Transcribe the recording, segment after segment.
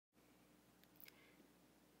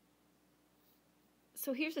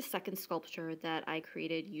So here's a second sculpture that I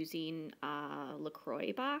created using a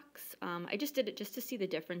LaCroix box. I just did it just to see the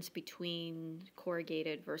difference between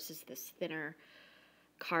corrugated versus this thinner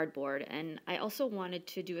cardboard. And I also wanted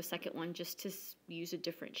to do a second one just to use a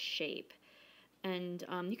different shape. And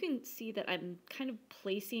you can see that I'm kind of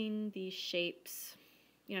placing these shapes,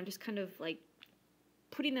 I'm just kind of like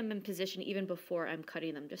putting them in position even before I'm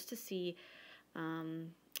cutting them just to see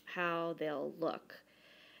how they'll look.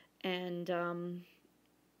 And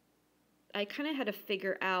I kind of had to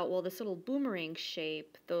figure out, well, this little boomerang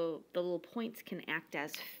shape, the little points can act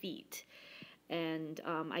as feet. And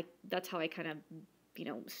that's how I kind of,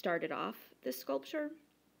 started off this sculpture.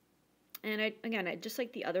 And I just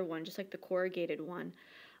like the other one, just like the corrugated one,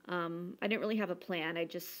 I didn't really have a plan. I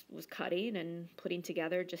just was cutting and putting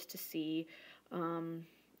together just to see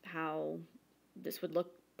how this would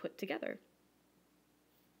look put together.